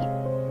 right?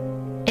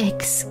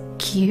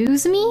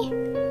 Excuse me?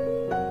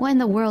 What in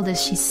the world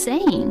is she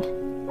saying?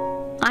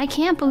 I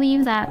can't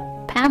believe that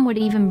Pam would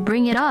even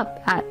bring it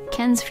up at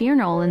Ken's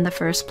funeral in the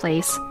first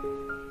place.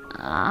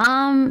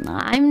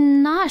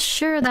 I'm not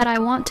sure that I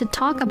want to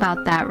talk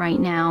about that right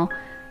now.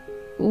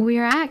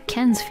 We're at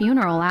Ken's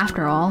funeral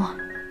after all.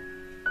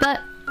 But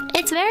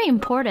it's very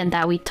important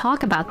that we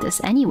talk about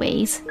this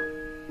anyways.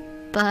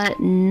 But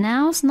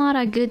now's not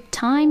a good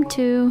time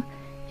to...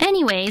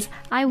 Anyways,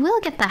 I will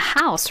get the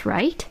house,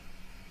 right?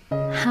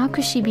 How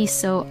could she be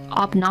so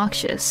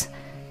obnoxious?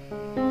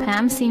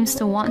 Pam seems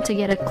to want to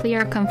get a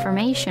clear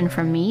confirmation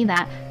from me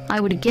that I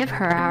would give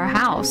her our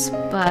house,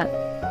 but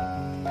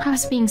I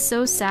was being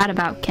so sad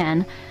about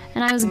Ken,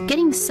 and I was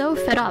getting so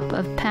fed up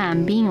of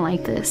Pam being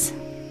like this.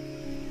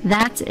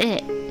 That's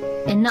it.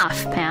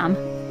 Enough, Pam.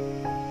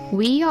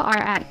 We are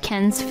at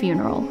Ken's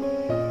funeral.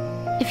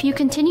 If you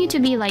continue to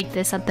be like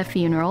this at the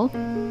funeral,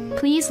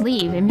 please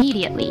leave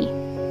immediately.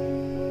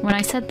 When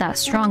I said that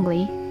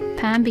strongly,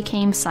 Pam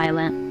became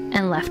silent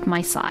and left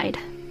my side.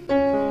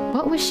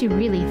 What was she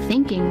really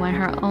thinking when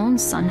her own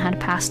son had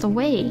passed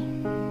away?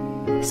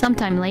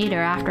 Sometime later,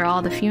 after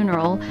all the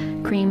funeral,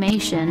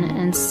 cremation,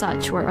 and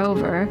such were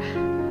over,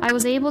 I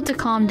was able to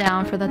calm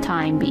down for the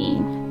time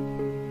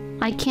being.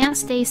 I can't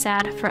stay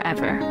sad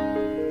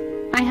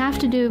forever. I have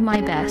to do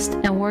my best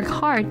and work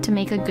hard to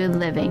make a good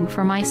living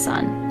for my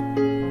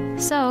son.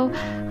 So,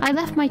 I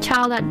left my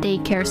child at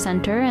daycare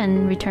center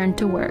and returned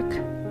to work.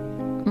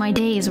 My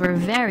days were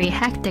very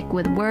hectic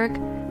with work,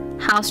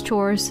 house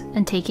chores,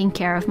 and taking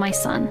care of my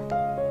son.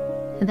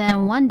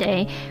 Then one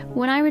day,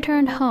 when I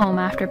returned home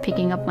after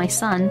picking up my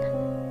son,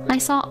 I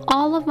saw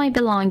all of my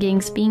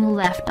belongings being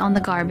left on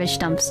the garbage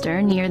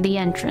dumpster near the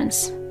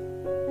entrance.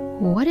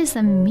 What is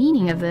the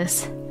meaning of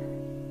this?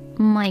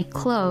 My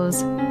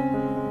clothes,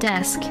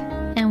 desk,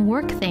 and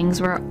work things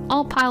were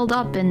all piled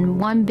up in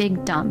one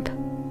big dump.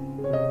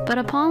 But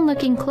upon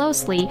looking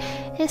closely,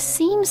 it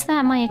seems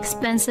that my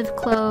expensive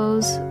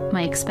clothes,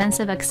 my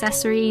expensive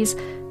accessories,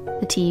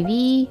 the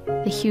TV,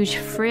 the huge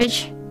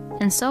fridge,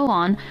 and so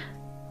on,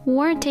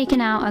 weren't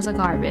taken out as a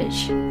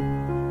garbage.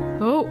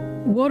 Oh,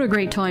 what a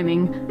great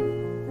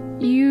timing.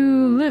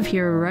 You live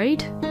here,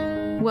 right?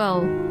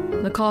 Well,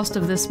 the cost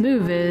of this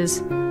move is...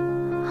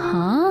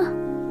 Huh?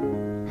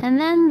 And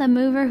then the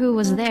mover who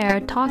was there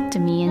talked to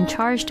me and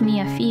charged me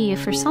a fee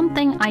for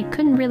something I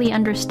couldn't really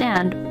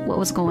understand what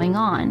was going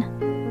on.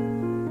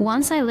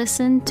 Once I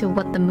listened to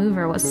what the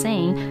mover was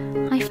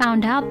saying, I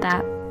found out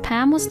that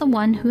Pam was the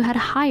one who had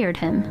hired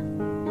him.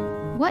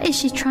 What is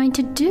she trying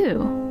to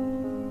do?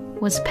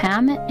 Was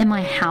Pam in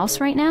my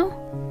house right now?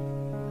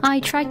 I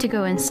tried to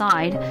go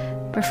inside,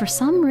 but for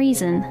some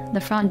reason,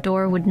 the front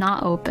door would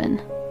not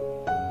open.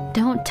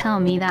 Don't tell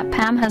me that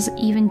Pam has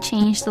even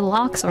changed the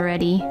locks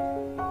already.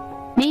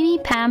 Maybe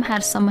Pam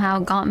had somehow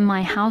gotten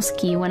my house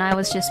key when I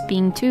was just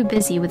being too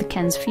busy with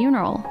Ken's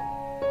funeral.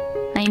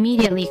 I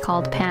immediately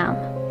called Pam.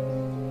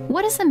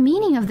 What is the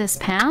meaning of this,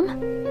 Pam?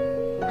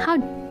 How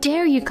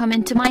dare you come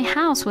into my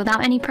house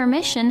without any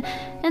permission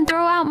and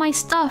throw out my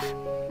stuff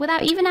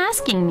without even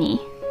asking me?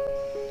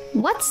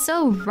 What's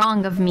so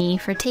wrong of me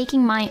for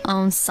taking my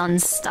own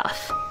son's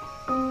stuff?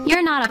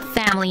 You're not a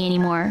family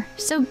anymore,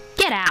 so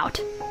get out.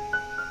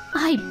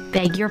 I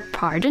beg your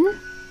pardon?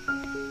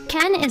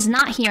 Ken is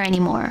not here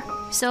anymore,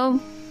 so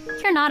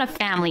you're not a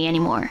family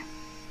anymore.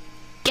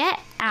 Get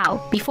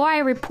out before I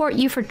report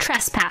you for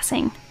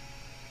trespassing.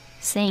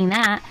 Saying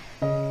that,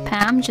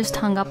 Pam just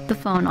hung up the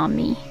phone on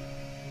me.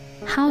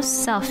 How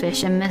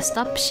selfish and messed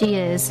up she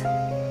is.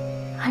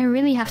 I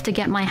really have to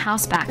get my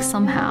house back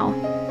somehow.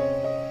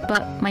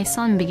 But my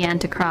son began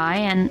to cry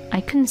and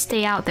I couldn't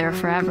stay out there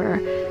forever,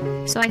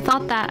 so I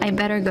thought that I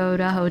better go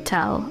to a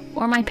hotel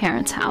or my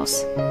parents'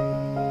 house.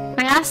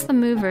 I asked the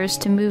movers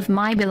to move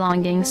my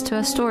belongings to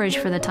a storage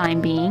for the time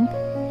being,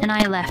 and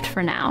I left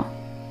for now.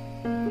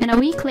 And a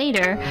week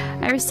later,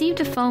 I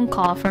received a phone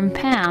call from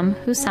Pam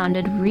who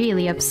sounded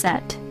really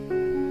upset.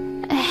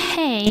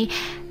 Hey,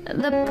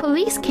 the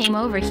police came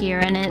over here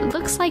and it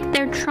looks like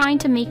they're trying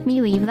to make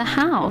me leave the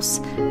house.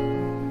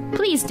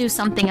 Please do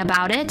something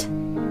about it.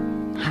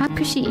 How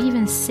could she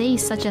even say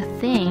such a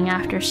thing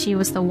after she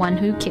was the one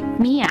who kicked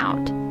me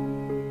out?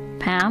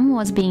 Pam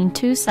was being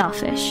too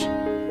selfish.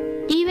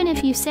 Even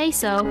if you say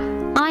so,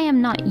 I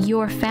am not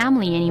your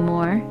family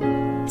anymore,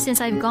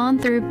 since I've gone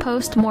through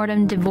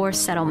post-mortem divorce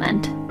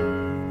settlement.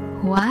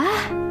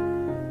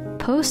 What?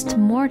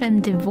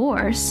 Post-mortem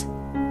divorce?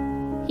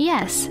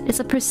 Yes, it's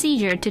a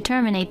procedure to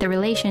terminate the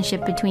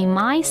relationship between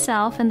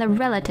myself and the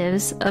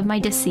relatives of my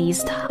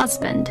deceased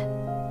husband.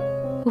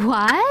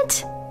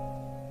 What?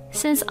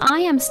 Since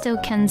I am still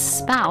Ken's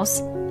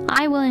spouse,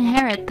 I will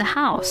inherit the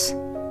house.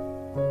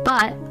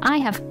 But I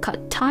have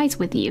cut ties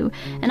with you,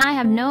 and I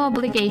have no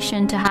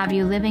obligation to have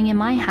you living in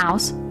my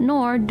house,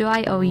 nor do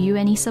I owe you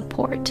any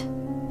support.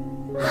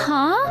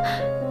 Huh?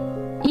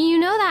 You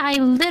know that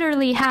I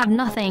literally have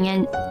nothing,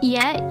 and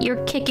yet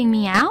you're kicking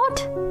me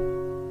out?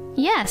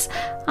 Yes,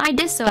 I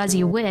did so as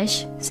you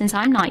wish, since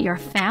I'm not your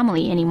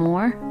family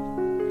anymore.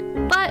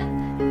 But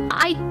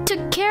I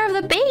took care of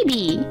the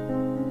baby.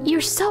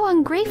 You're so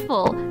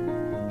ungrateful.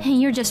 And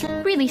you're just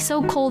really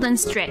so cold and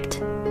strict.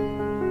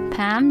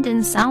 Pam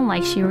didn't sound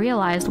like she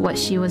realized what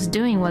she was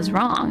doing was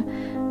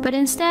wrong, but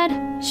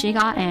instead, she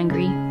got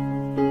angry.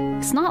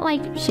 It's not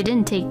like she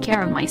didn't take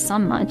care of my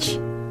son much.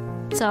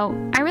 So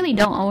I really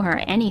don't owe her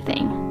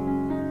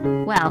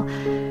anything. Well,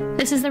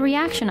 this is the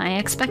reaction I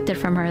expected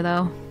from her,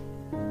 though.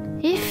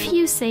 If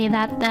you say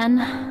that, then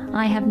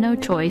I have no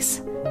choice.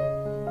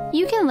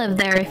 You can live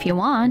there if you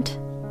want.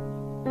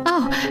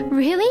 Oh,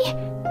 really?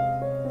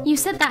 You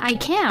said that I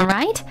can,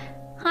 right?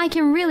 I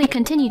can really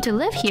continue to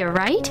live here,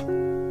 right?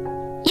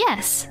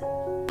 Yes,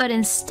 but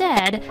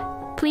instead,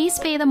 please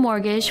pay the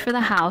mortgage for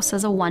the house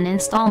as a one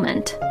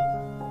installment.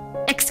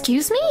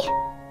 Excuse me?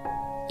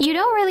 You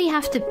don't really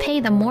have to pay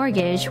the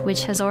mortgage,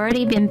 which has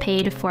already been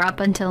paid for up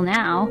until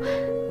now.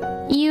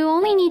 You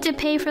only need to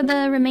pay for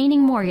the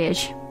remaining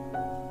mortgage.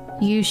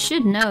 You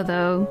should know,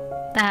 though,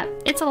 that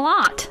it's a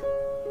lot.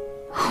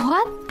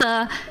 What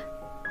the?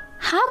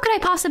 How could I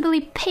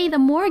possibly pay the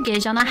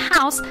mortgage on a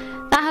house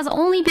that has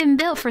only been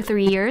built for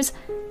 3 years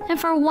and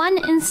for one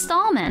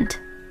installment?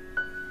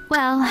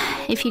 Well,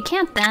 if you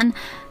can't then,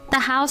 the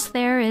house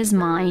there is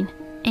mine,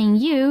 and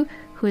you,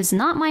 who is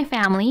not my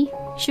family,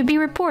 should be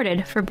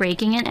reported for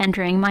breaking and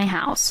entering my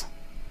house.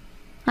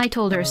 I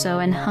told her so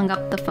and hung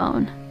up the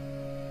phone.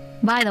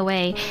 By the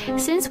way,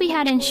 since we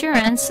had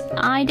insurance,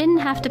 I didn't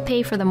have to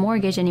pay for the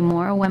mortgage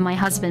anymore when my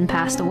husband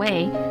passed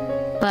away,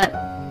 but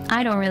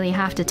I don't really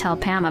have to tell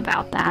Pam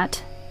about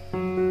that.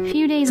 A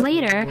few days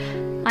later,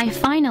 I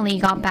finally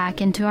got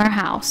back into our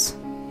house.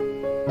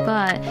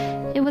 But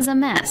it was a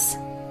mess.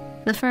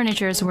 The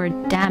furnitures were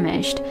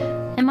damaged,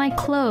 and my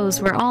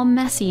clothes were all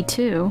messy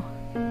too.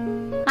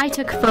 I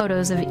took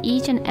photos of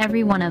each and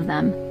every one of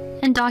them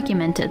and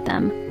documented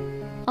them,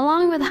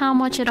 along with how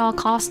much it all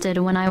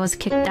costed when I was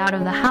kicked out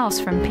of the house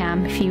from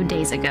Pam a few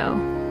days ago.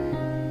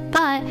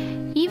 But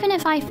even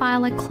if I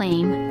file a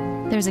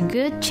claim, there's a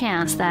good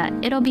chance that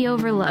it'll be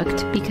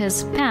overlooked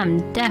because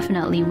Pam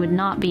definitely would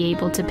not be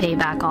able to pay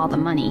back all the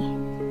money.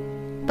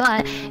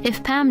 But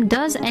if Pam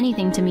does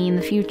anything to me in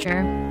the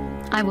future,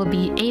 I will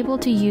be able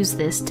to use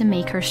this to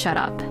make her shut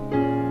up.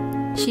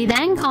 She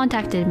then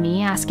contacted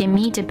me asking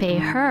me to pay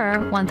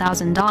her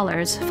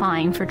 $1,000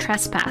 fine for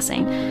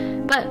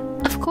trespassing, but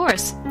of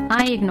course,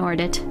 I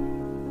ignored it.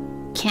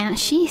 Can't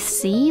she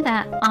see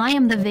that I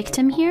am the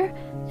victim here,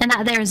 and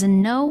that there is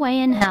no way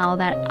in hell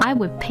that I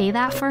would pay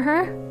that for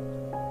her?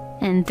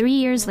 And 3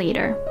 years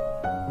later,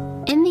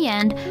 in the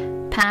end,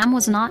 Pam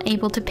was not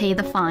able to pay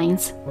the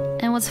fines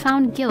and was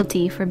found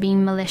guilty for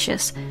being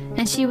malicious,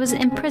 and she was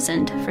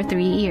imprisoned for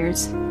 3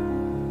 years.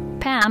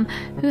 Pam,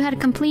 who had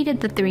completed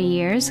the 3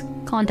 years,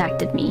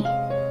 contacted me.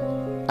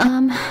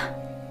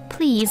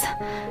 Please,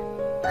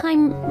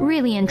 I'm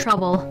really in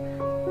trouble.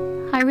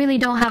 I really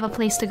don't have a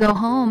place to go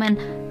home, and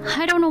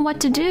I don't know what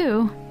to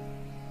do.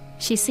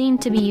 She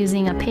seemed to be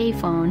using a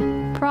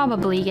payphone,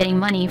 probably getting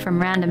money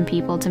from random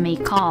people to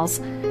make calls,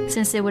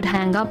 since it would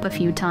hang up a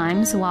few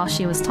times while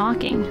she was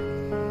talking.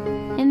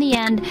 In the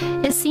end,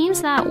 it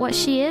seems that what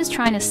she is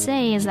trying to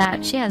say is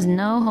that she has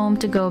no home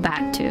to go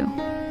back to.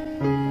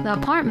 The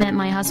apartment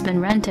my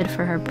husband rented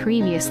for her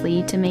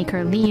previously to make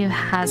her leave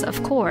has,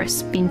 of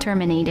course, been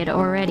terminated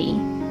already.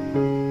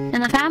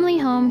 And the family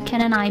home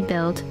Ken and I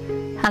built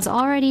has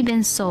already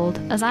been sold,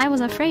 as I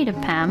was afraid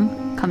of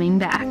Pam coming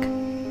back.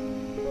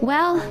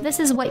 Well, this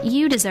is what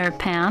you deserve,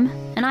 Pam,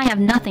 and I have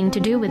nothing to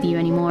do with you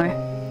anymore.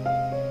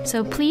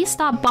 So please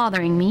stop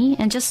bothering me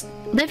and just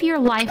live your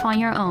life on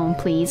your own,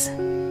 please.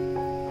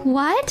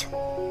 What?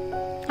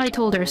 I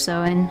told her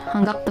so and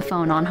hung up the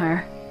phone on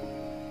her.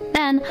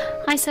 Then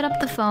I set up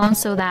the phone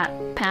so that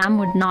Pam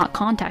would not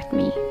contact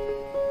me.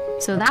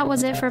 So that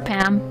was it for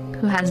Pam,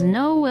 who has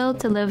no will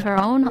to live her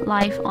own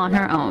life on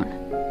her own.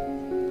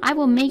 I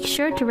will make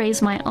sure to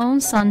raise my own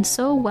son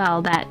so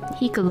well that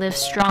he could live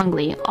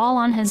strongly all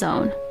on his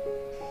own.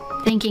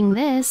 Thinking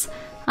this,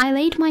 I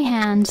laid my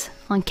hands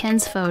on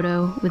Ken's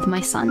photo with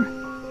my son.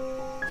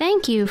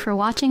 Thank you for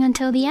watching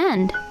until the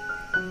end.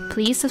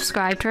 Please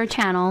subscribe to our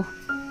channel.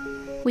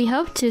 We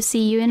hope to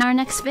see you in our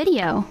next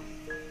video.